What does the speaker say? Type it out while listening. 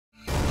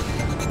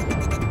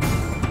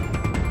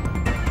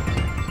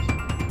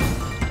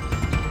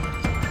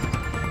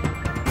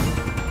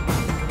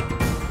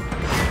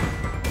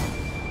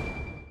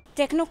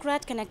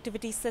Technocrat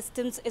Connectivity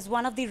Systems is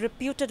one of the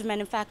reputed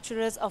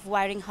manufacturers of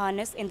wiring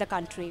harness in the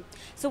country.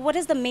 So what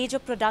is the major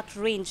product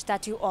range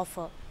that you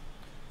offer?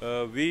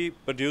 We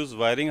produce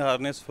wiring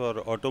harness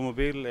for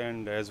automobile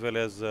and as well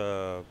as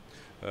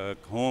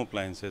home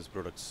appliances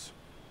products.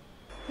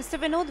 Mr.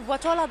 Vinod,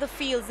 what all are the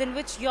fields in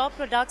which your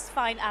products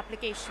find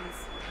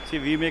applications? See,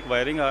 we make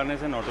wiring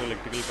harness and auto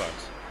electrical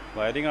parts.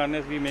 Wiring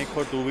harness we make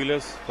for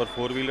two-wheelers, for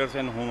four-wheelers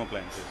and home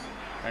appliances.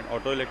 And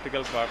auto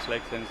electrical parts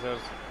like sensors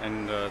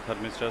and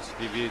thermistors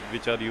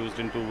which are used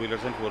in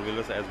two-wheelers and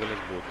four-wheelers as well as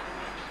both.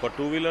 For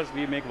two-wheelers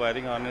we make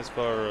wiring harness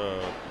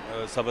for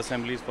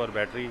sub-assemblies for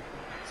battery,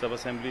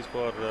 sub-assemblies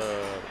for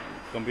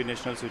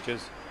combinational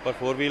switches. For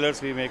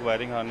four-wheelers we make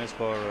wiring harness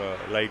for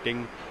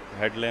lighting,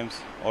 headlamps,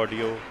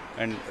 audio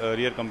and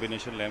rear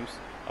combination lamps.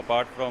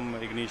 Apart from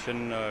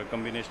ignition,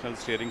 combinational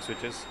steering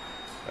switches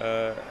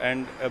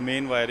and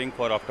main wiring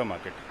for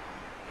aftermarket.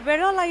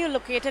 Where all are you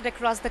located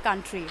across the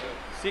country?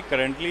 See,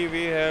 currently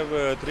we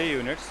have 3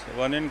 units,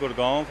 one in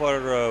Gurgaon for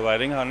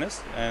wiring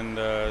harness and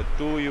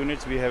 2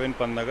 units we have in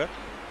Pantnagar,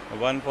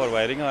 one for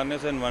wiring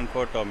harness and one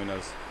for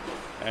terminals.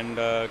 And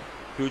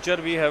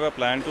future we have a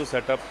plan to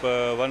set up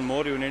one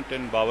more unit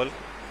in Bawal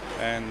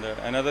and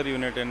another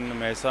unit in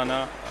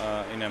Mehsana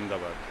in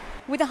Ahmedabad.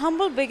 With a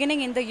humble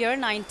beginning in the year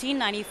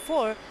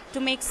 1994 to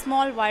make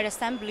small wire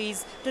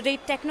assemblies, today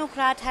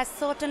Technocrat has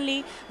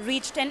certainly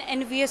reached an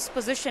envious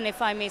position,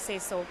 if I may say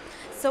so.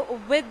 So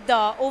with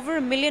over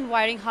 1 million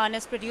wiring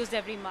harness produced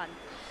every month.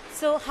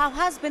 So how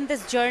has been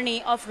this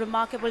journey of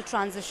remarkable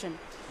transition?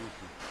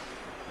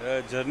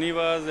 The journey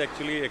was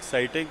actually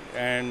exciting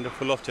and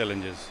full of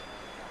challenges.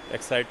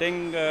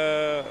 Exciting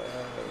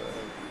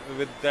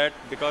with that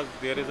because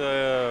there is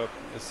a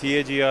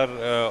CAGR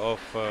of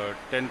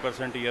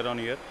 10% year on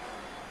year.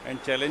 And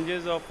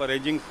challenges of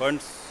arranging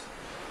funds,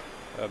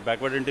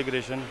 backward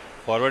integration,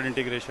 forward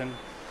integration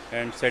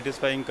and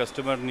satisfying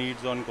customer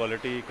needs on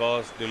quality,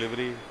 cost,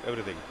 delivery,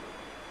 everything.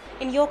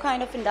 In your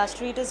kind of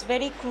industry, it is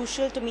very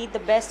crucial to meet the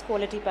best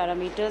quality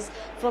parameters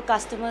for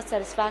customer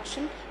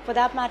satisfaction, for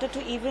that matter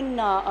to even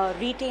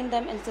retain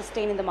them and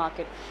sustain in the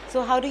market.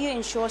 So how do you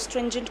ensure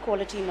stringent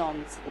quality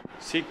norms?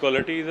 See,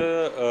 quality is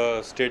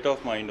a state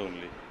of mind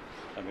only.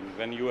 I mean,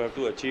 when you have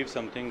to achieve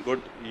something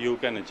good, you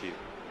can achieve.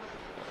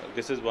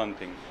 This is one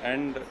thing.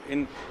 And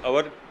in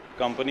our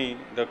company,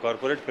 the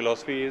corporate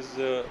philosophy is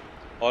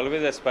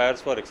always aspires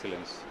for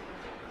excellence.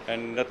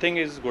 And nothing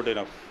is good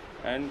enough.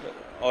 And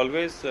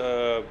always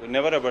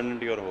never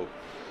abandon your hope.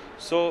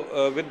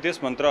 So with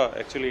this mantra,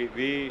 actually,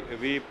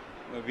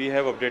 we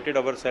have updated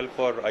ourselves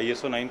for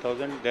ISO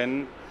 9000,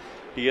 then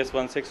TS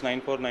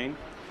 16949.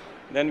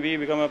 Then we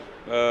become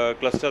a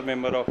cluster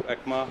member of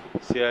ECMA,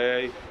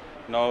 CII,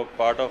 now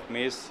part of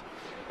MACE.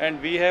 And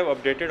we have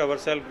updated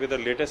ourselves with the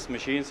latest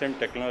machines and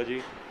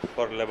technology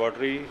for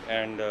laboratory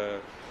and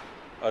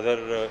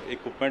other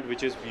equipment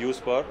which is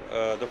used for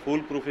the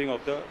foolproofing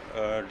of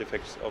the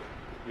defects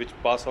which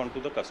pass on to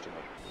the customer.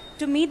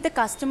 To meet the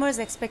customer's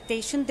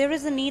expectation, there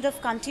is a need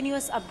of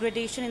continuous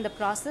upgradation in the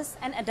process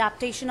and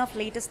adaptation of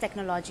latest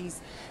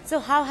technologies. So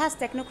how has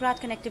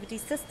Technocrat Connectivity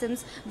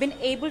Systems been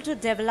able to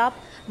develop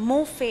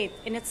more faith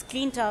in its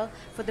clientele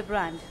for the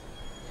brand?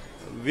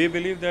 We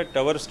believe that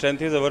our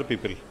strength is our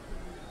people.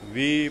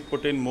 We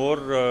put in more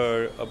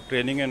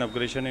training and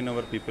upgradation in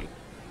our people.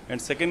 And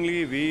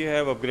secondly, we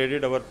have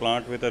upgraded our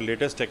plant with the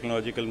latest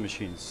technological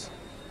machines.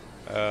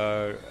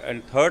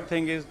 And third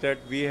thing is that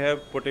we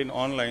have put in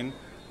online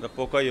the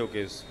Poka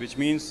case, which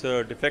means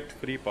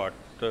defect-free part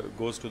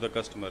goes to the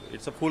customer.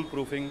 It's a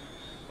foolproofing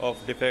of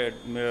defect,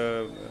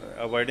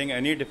 avoiding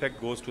any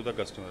defect goes to the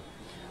customer.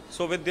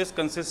 So with this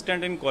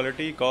consistent in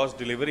quality, cost,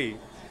 delivery,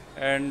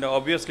 and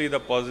obviously the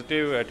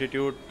positive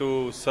attitude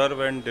to serve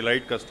and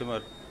delight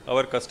customer,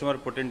 our customer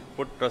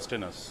put trust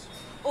in us.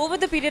 Over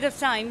the period of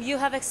time, you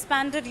have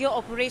expanded your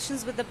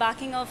operations with the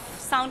backing of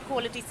sound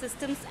quality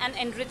systems and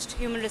enriched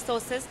human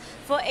resources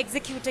for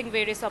executing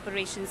various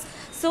operations.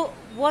 So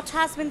what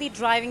has been the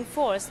driving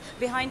force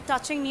behind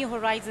touching new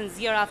horizons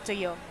year after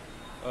year?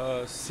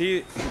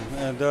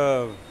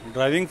 The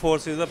driving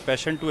force is a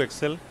passion to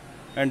excel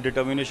and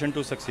determination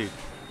to succeed.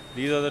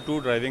 These are the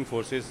two driving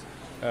forces.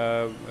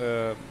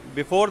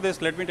 Before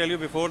this, let me tell you,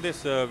 before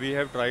this we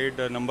have tried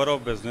a number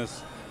of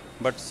business,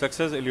 but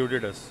success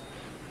eluded us.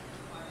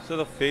 So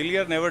the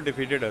failure never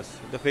defeated us.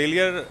 The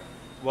failure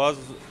was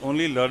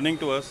only learning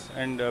to us,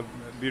 and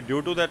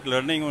due to that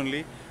learning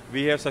only,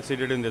 we have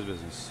succeeded in this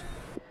business.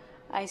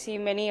 I see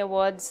many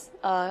awards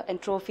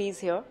and trophies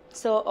here.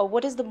 So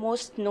what is the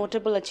most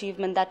notable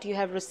achievement that you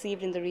have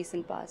received in the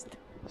recent past?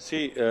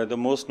 See, the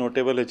most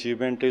notable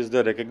achievement is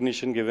the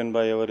recognition given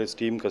by our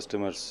esteemed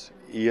customers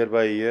year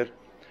by year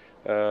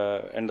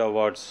and the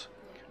awards.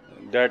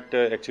 That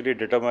actually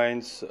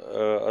determines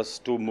us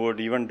to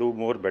even do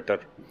more better.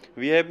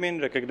 We have been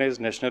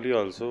recognized nationally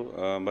also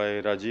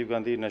by Rajiv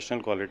Gandhi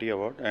National Quality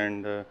Award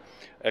and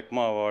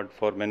ECMA Award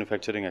for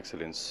Manufacturing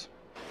Excellence.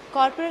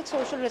 Corporate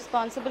social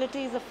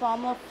responsibility is a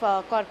form of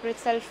corporate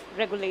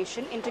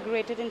self-regulation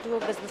integrated into a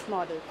business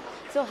model.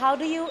 So how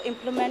do you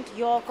implement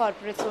your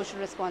corporate social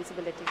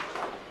responsibility?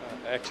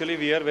 Actually,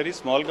 we are very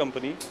small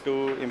company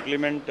to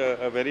implement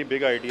very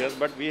big ideas,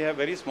 but we have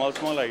very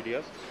small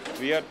ideas.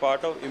 We are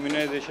part of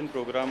immunization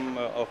program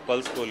of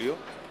Pulse Polio.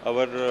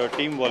 Our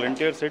team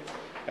volunteers it,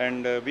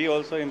 and we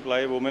also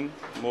employ women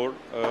more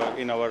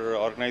in our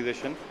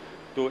organization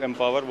to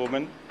empower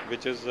women,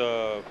 which is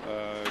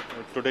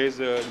today's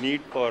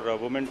need for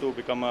women to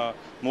become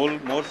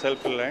more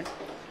self-reliant.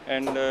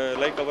 And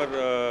like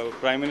our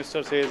Prime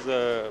Minister says,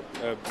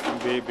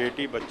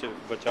 beti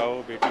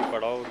bachao, beti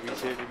padhao,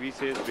 we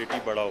say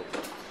beti badhao.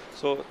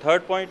 So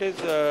third point is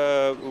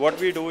what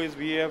we do is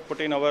we have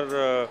put in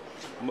our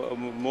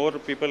more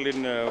people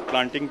in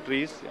planting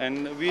trees,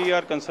 and we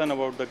are concerned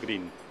about the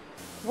green.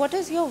 What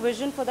is your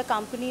vision for the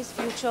company's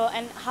future,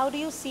 and how do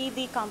you see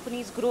the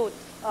company's growth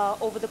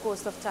over the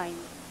course of time?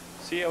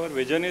 See, our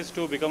vision is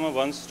to become a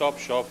one-stop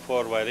shop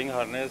for wiring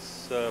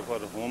harness for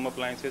home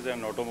appliances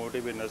and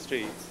automotive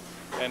industry,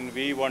 and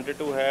we wanted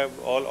to have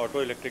all auto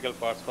electrical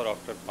parts for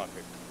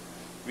aftermarket.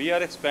 We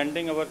are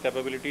expanding our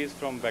capabilities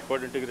from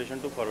backward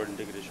integration to forward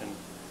integration,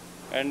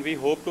 and we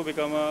hope to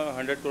become a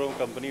 100 crore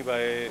company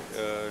by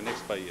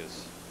next 5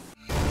 years.